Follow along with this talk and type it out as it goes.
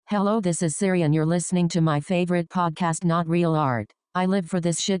Hello, this is Siri and you're listening to my favorite podcast, Not Real Art. I live for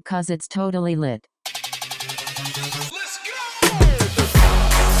this shit cause it's totally lit. Let's go!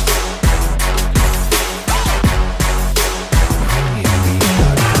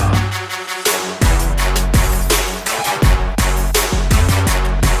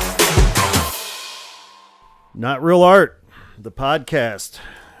 Not Real Art, the podcast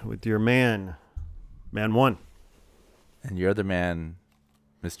with your man one, And your other man,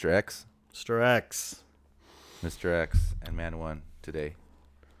 Mr. X, Mr. X. and Man One today.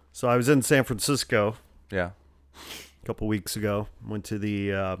 So I was in San Francisco Yeah. a couple weeks ago. Went to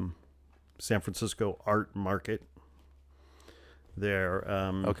the San Francisco art market there.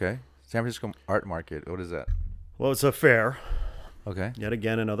 Okay. San Francisco Art Market. What is that? Well, it's a fair. Okay. Yet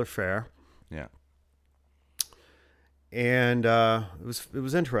again, another fair. Yeah. And it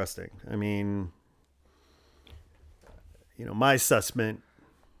was interesting. I mean, my assessment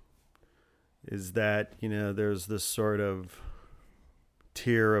is that, there's this sort of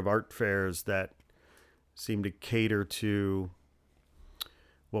tier of art fairs that seem to cater to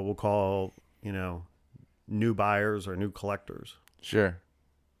what we'll call, new buyers or new collectors. Sure.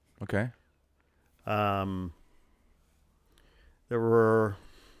 Okay. There were,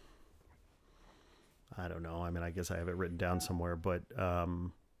 I don't know. I mean, I guess I have it written down somewhere, but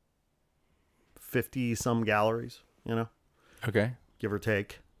 50 some galleries, Okay. give or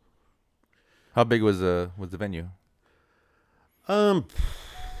take. How big was the venue?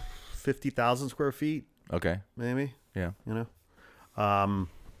 50,000 square feet, Okay. maybe, Yeah. And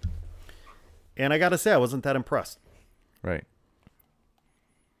I got to say, I wasn't that impressed. Right.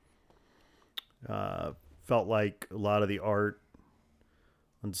 Felt like a lot of the art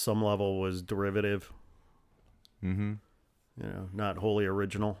on some level was derivative, Mm-hmm. not wholly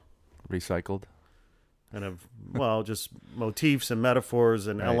original. Recycled. Kind of, just motifs and metaphors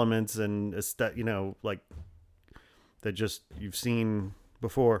and Right. elements and like that just you've seen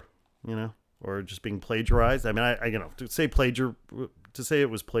before, or just being plagiarized. I mean, to say it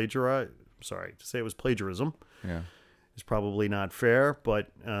was plagiarized. Sorry, to say it was plagiarism Yeah. is probably not fair,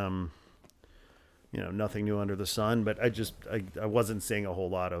 but nothing new under the sun. But I wasn't seeing a whole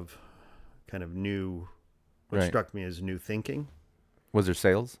lot of kind of new. What Right. struck me as new thinking. Was there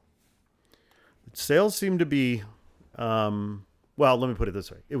sales? Sales seemed to be, let me put it this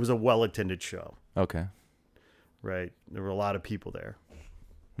way. It was a well-attended show, Okay. right? There were a lot of people there.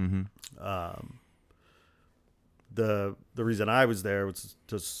 Mm-hmm. The reason I was there was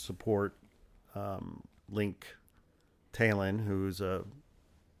to support Link Talon, who's a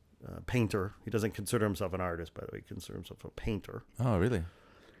painter. He doesn't consider himself an artist, by the way. He considers himself a painter. Oh, really?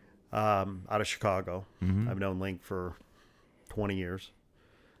 Out of Chicago. Mm-hmm. I've known Link for 20 years.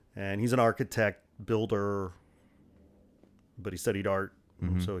 And he's an architect, builder, but he studied art.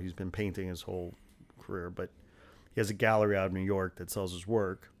 Mm-hmm. So he's been painting his whole career. But he has a gallery out in New York that sells his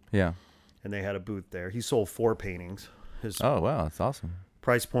work. Yeah. And they had a booth there. He sold 4 paintings. His Oh, wow. That's awesome.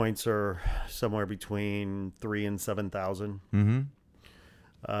 price points are somewhere between $3,000 and $7,000.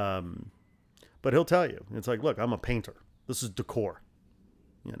 Mm-hmm. But he'll tell you, it's like, look, I'm a painter. This is decor.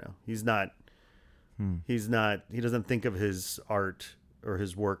 He's not, he doesn't think of his art or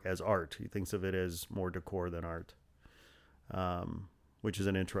his work as art. He thinks of it as more decor than art, which is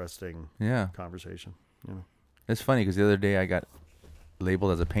an interesting Yeah. conversation. It's funny because the other day I got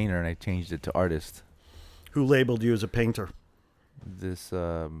labeled as a painter and I changed it to artist. Who labeled you as a painter? This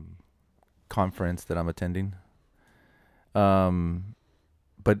conference that I'm attending.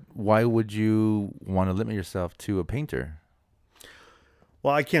 But why would you want to limit yourself to a painter?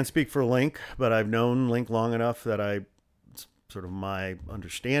 Well, I can't speak for Link, but I've known Link long enough that it's sort of my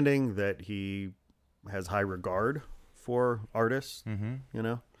understanding that he has high regard for artists,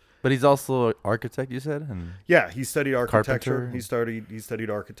 Mm-hmm. But he's also an architect, you said? And Yeah, he studied architecture. Carpenter. He studied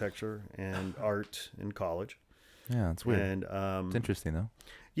architecture and art in college. yeah, that's weird. And It's interesting, though.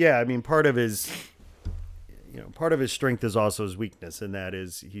 yeah, I mean, part of his strength is also his weakness, and that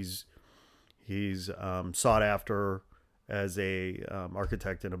is he's sought after as a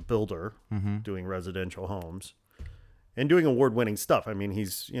architect and a builder, Mm-hmm. doing residential homes and doing award-winning stuff. I mean,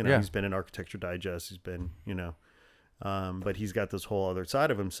 he's Yeah. he's been in Architecture Digest. He's been but he's got this whole other side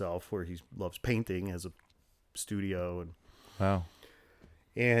of himself where he loves painting as a studio Wow.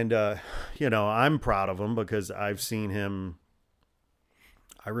 and I'm proud of him because I've seen him.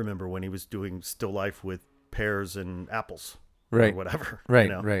 I remember when he was doing still life with pears and apples, Right. or whatever,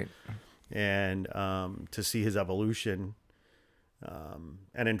 Right, right. and to see his evolution,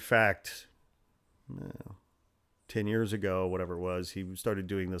 and in fact, 10 years ago, whatever it was, he started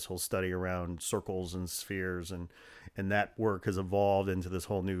doing this whole study around circles and spheres, and that work has evolved into this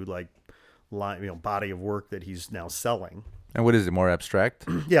whole new like line, body of work that he's now selling. And what is it? More abstract?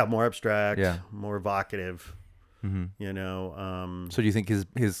 Yeah, more abstract, Yeah. more evocative. So do you think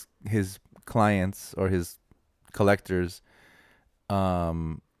his clients or his collectors, I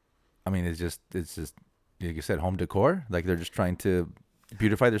mean, it's just like you said, home decor? Like they're just trying to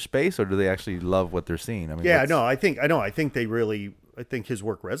beautify their space, or do they actually love what they're seeing? I mean, yeah, no, I think his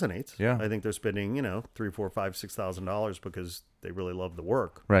work resonates. Yeah. I think they're spending, $3,000, $4,000, $5,000, $6,000 because they really love the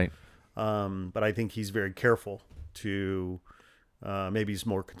work. right. But I think he's very careful to, maybe he's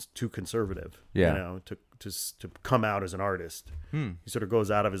more too conservative. Yeah. To come out as an artist. He sort of goes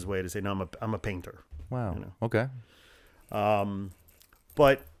out of his way to say, no, I'm a painter. Wow. You know. Okay.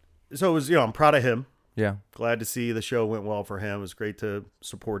 But so it was, I'm proud of him. Yeah. Glad to see the show went well for him. It was great to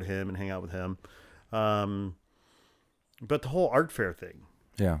support him and hang out with him. But the whole art fair thing,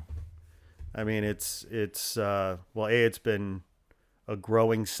 Yeah. I mean, it's been a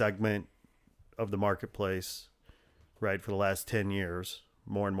growing segment of the marketplace, right, for the last 10 years.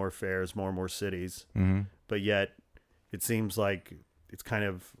 More and more fairs, more and more cities. Mm-hmm. But yet it seems like it's kind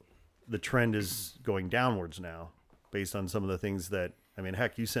of, the trend is going downwards now based on some of the things that, I mean,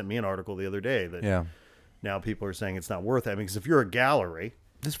 heck, you sent me an article the other day that Yeah. now people are saying it's not worth it. I mean, because if you're a gallery,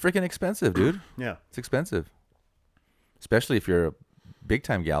 It's freaking expensive, dude. yeah, It's expensive, especially if you're a big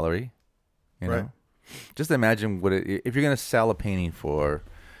time gallery. You know, Right. just imagine if you're gonna sell a painting for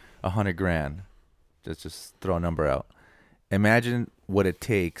 $100,000. Just throw a number out. Imagine what it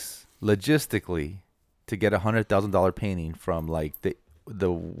takes logistically to get $100,000 painting from like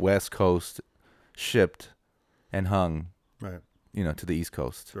the West Coast shipped and hung, right, to the East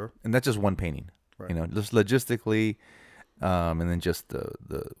Coast. Sure. And that's just one painting. Right. Just logistically, and then just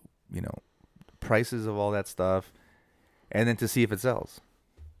the prices of all that stuff, and then to see if it sells.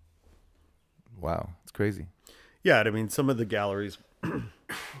 Wow, it's crazy. Yeah, I mean, some of the galleries,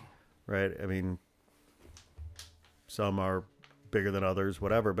 right? I mean, some are bigger than others,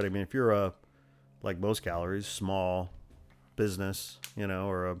 whatever. But I mean, if you're like most galleries, small business,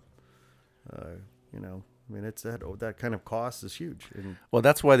 or I mean, it's that kind of cost is huge. And Well,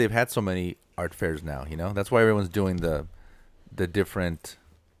 that's why they've had so many art fairs now. That's why everyone's doing the different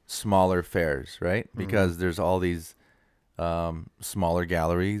smaller fairs, right? Because there's all these smaller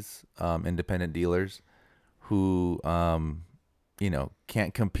galleries, independent dealers who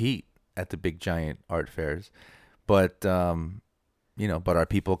can't compete at the big giant art fairs, but but are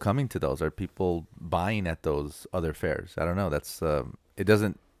people coming to those? Are people buying at those other fairs? I don't know. That's it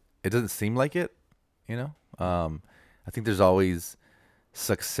doesn't seem like it. I think there's always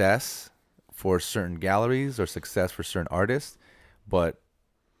success for certain galleries or success for certain artists, but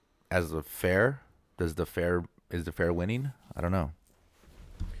as a fair, is the fair winning? I don't know.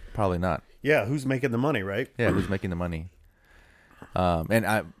 Probably not. yeah, who's making the money, right? Yeah, who's making the money? And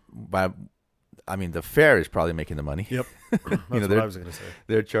I mean, the fair is probably making the money. Yep. That's what I was going to say.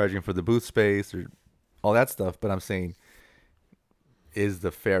 They're charging for the booth space or all that stuff. But I'm saying, is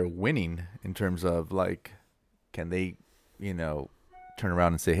the fair winning in terms of like, can they, turn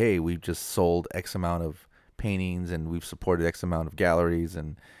around and say, hey, we've just sold X amount of paintings and we've supported X amount of galleries,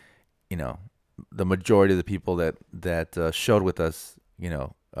 and the majority of the people that showed with us,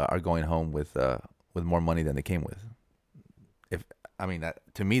 are going home with more money than they came with. That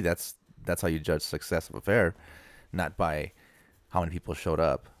to me, that's how you judge success of a fair, not by how many people showed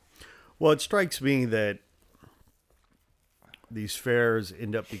up. Well, it strikes me that these fairs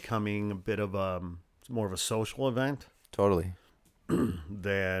end up becoming a bit of more of a social event Totally.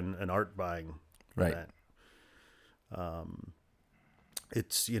 than an art buying Right. event.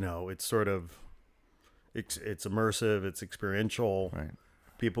 It's it's sort of it's immersive, it's experiential. Right.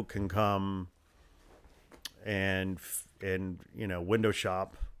 People can come and window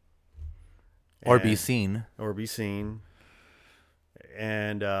shop Or be and- seen. or be seen,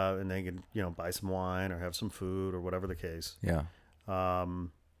 and they can buy some wine or have some food or whatever the case. Yeah.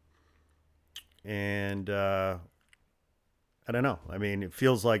 And I don't know. I mean, it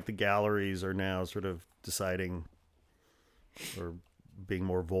feels like the galleries are now sort of deciding or being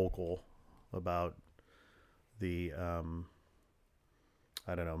more vocal about the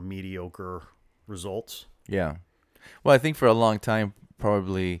mediocre results. Yeah. Well, I think for a long time,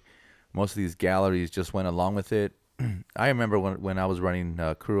 probably most of these galleries just went along with it. I remember when I was running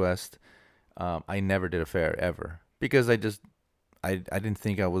Crew Est, I never did a fair ever because I didn't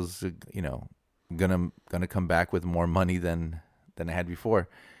think I was gonna come back with more money than I had before.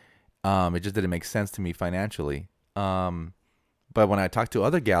 It just didn't make sense to me financially. But when I talk to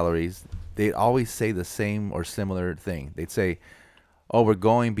other galleries, they always say the same or similar thing. They'd say, "Oh, we're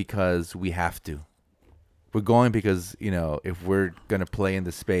going because we have to. We're going because, if we're going to play in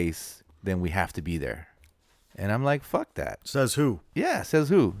the space, then we have to be there." And I'm like, fuck that. Says who? Yeah, says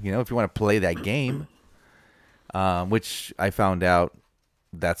who? If you want to play that game, which I found out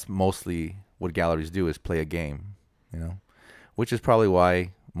that's mostly what galleries do is play a game, which is probably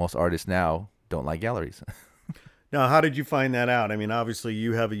why most artists now don't like galleries. Now, how did you find that out? I mean, obviously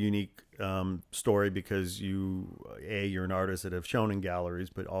you have a unique story because you're an artist that have shown in galleries,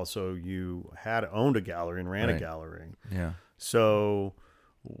 but also you had owned a gallery and ran a Right. gallery. Yeah. So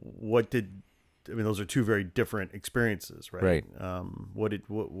those are two very different experiences, right? Right.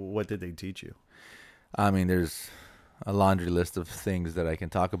 What did they teach you? I mean, there's a laundry list of things that I can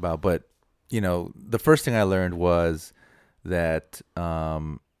talk about, but the first thing I learned was that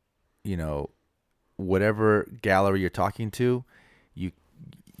whatever gallery you're talking to,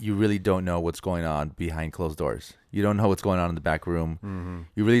 you really don't know what's going on behind closed doors. You don't know what's going on in the back room. Mm-hmm.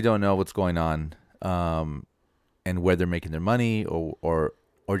 You really don't know what's going on, and where they're making their money or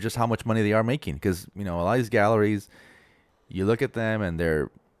just how much money they are making. Because a lot of these galleries, you look at them and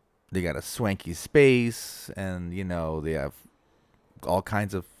they got a swanky space, and they have all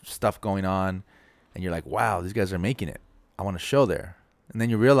kinds of stuff going on, and you're like, wow, these guys are making it. I want to show there. And then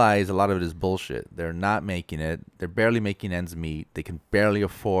you realize a lot of it is bullshit. They're not making it. They're barely making ends meet. They can barely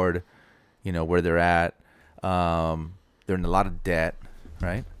afford, where they're at. They're in a lot of debt,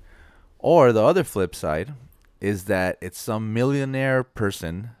 right? Or the other flip side is that it's some millionaire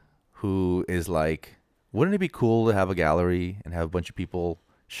person who is like, wouldn't it be cool to have a gallery and have a bunch of people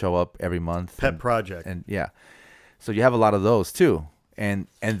show up every month? Pet project. And yeah. So you have a lot of those too. And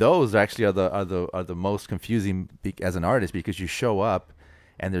those actually are the most confusing as an artist, because you show up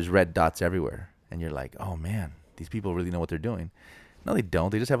and there's red dots everywhere, and you're like, oh man, these people really know what they're doing. No, they don't.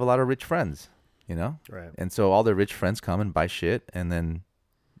 They just have a lot of rich friends, Right. And so all their rich friends come and buy shit, and then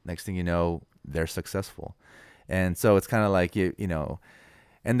next thing you know, they're successful. And so it's kind of like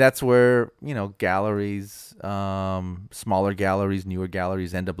and that's where galleries, smaller galleries, newer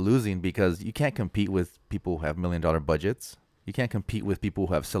galleries end up losing, because you can't compete with people who have $1 million budgets. You can't compete with people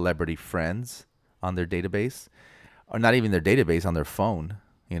who have celebrity friends on their database, or not even their database, on their phone,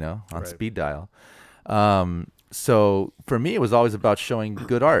 on Right. speed dial. So for me, it was always about showing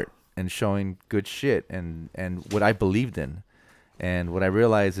good art and showing good shit and what I believed in. And what I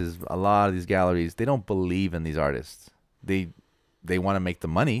realized is a lot of these galleries, they don't believe in these artists. They want to make the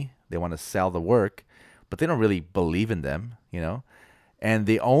money, they want to sell the work, but they don't really believe in them, and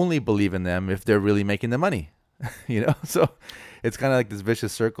they only believe in them if they're really making the money. So it's kind of like this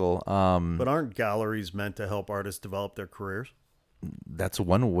vicious circle. But aren't galleries meant to help artists develop their careers? That's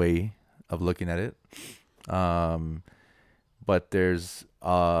one way of looking at it. But there's,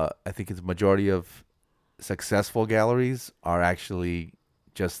 I think it's a majority of successful galleries are actually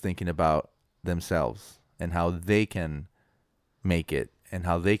just thinking about themselves and how they can make it and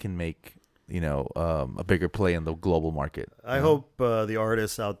how they can make, a bigger play in the global market. I hope the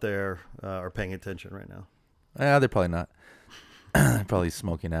artists out there are paying attention right now. They're probably not. Probably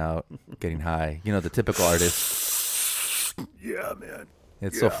smoking out, getting high. The typical artist. Yeah, man.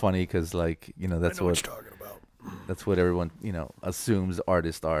 It's so funny because, that's I know what what you're talking about. that's what everyone assumes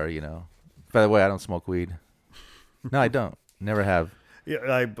artists are. By the way, I don't smoke weed. No, I don't. Never have.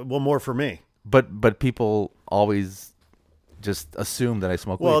 Yeah, more for me. But people always just assume that I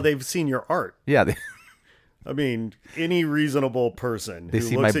smoke Well, weed. they've seen your art. Yeah, I mean, any reasonable person they who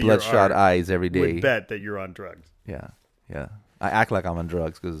see my looks at your bloodshot art eyes every day. would bet that you're on drugs. Yeah. I act like I'm on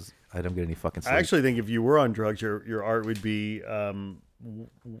drugs because I don't get any fucking sleep. I actually think if you were on drugs, your art would be,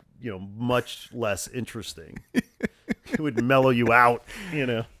 much less interesting. It would mellow you out,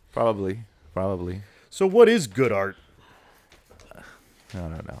 Probably. So, what is good art? I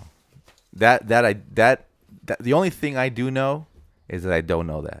don't know. That the only thing I do know is that I don't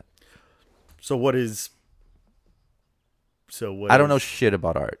know that. So, what is? I don't know shit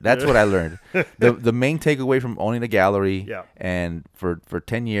about art. That's what I learned. The main takeaway from owning a gallery, Yeah. and for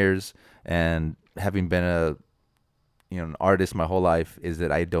 10 years and having been an artist my whole life, is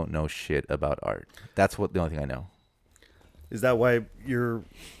that I don't know shit about art. That's the only thing I know. Is that why you're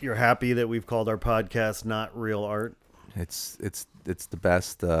happy that we've called our podcast "Not Real Art"? It's the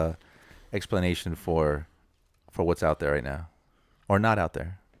best explanation for what's out there right now, or not out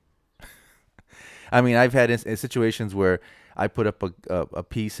there. I mean, I've had in situations where I put up a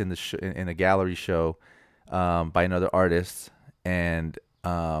piece in in a gallery show by another artist, and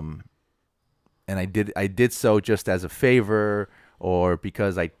I did so just as a favor, or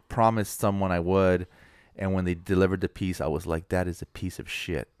because I promised someone I would, And when they delivered the piece, I was like, that is a piece of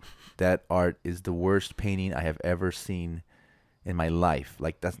shit. That art is the worst painting I have ever seen in my life.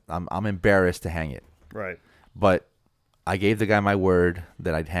 Like I'm embarrassed to hang it. Right. But I gave the guy my word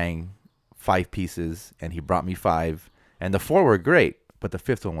that I'd hang 5 pieces, and he brought me 5. And the 4 were great, but the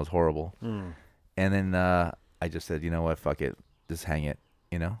 5th one was horrible. And then I just said, you know what, fuck it, just hang it,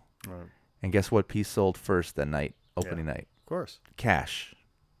 you know? Right. And guess what piece sold first that night, opening night? Of course. Cash.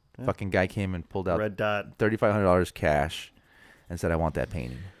 Fucking guy came and pulled out Red Dot. $3,500 cash and said, I want that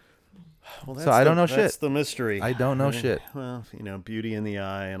painting. Well, So I don't know That's shit. the mystery. I don't know right? shit. Well, you know, beauty in the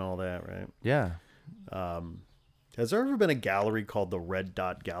eye and all that, right? Yeah. Has there ever been a gallery called the Red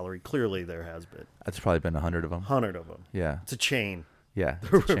Dot Gallery? Clearly there has been. That's probably been 100 of them. 100 of them. Yeah. It's a chain. Yeah.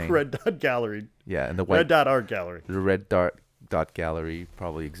 It's a chain. Red Dot Gallery. Yeah. And the Red Dot Art Gallery. the Red Dot Gallery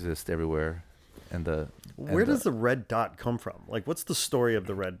probably exists everywhere. And Where does the red dot come from? Like, what's the story of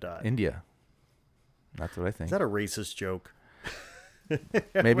the red dot? India. That's what I think. Is that a racist joke?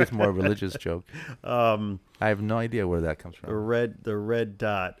 Maybe it's more a religious joke. I have no idea where that comes The from. red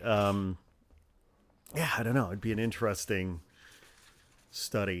dot. Yeah, I don't know. It'd be an interesting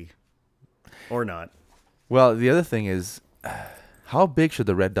study, or not. Well, the other thing is, how big should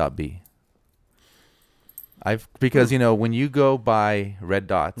the red dot be? Because when you go buy red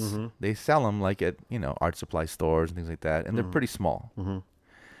dots, they sell them like at art supply stores and things like that, and they're pretty small.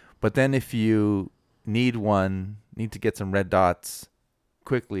 But then if you need to get some red dots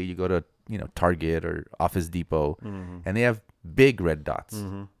quickly, you go to Target or Office Depot, and they have big red dots.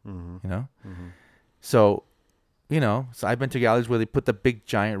 So I've been to galleries where they put the big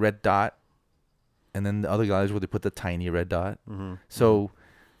giant red dot, and then the other galleries where they put the tiny red dot. So,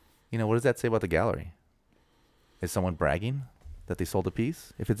 what does that say about the gallery? Is someone bragging that they sold a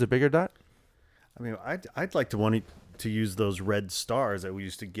piece if it's a bigger dot? I mean, I'd like to want to use those red stars that we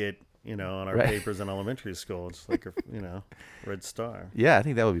used to get, on our Right. papers in elementary school. It's like a, red star. Yeah, I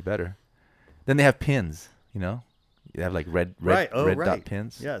think that would be better. Then they have pins, You have like red dot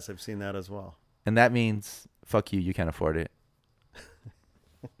pins. Yes, I've seen that as well. And that means, fuck you can't afford it.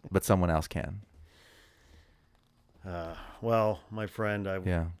 But someone else can. Well, my friend,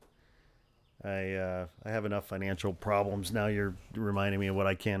 Yeah. I have enough financial problems. Now you're reminding me of what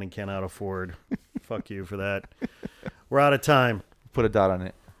I can and cannot afford. Fuck you for that. We're out of time. Put a dot on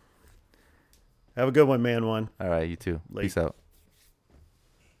it. Have a good one, man. All right, you too. Late. Peace out.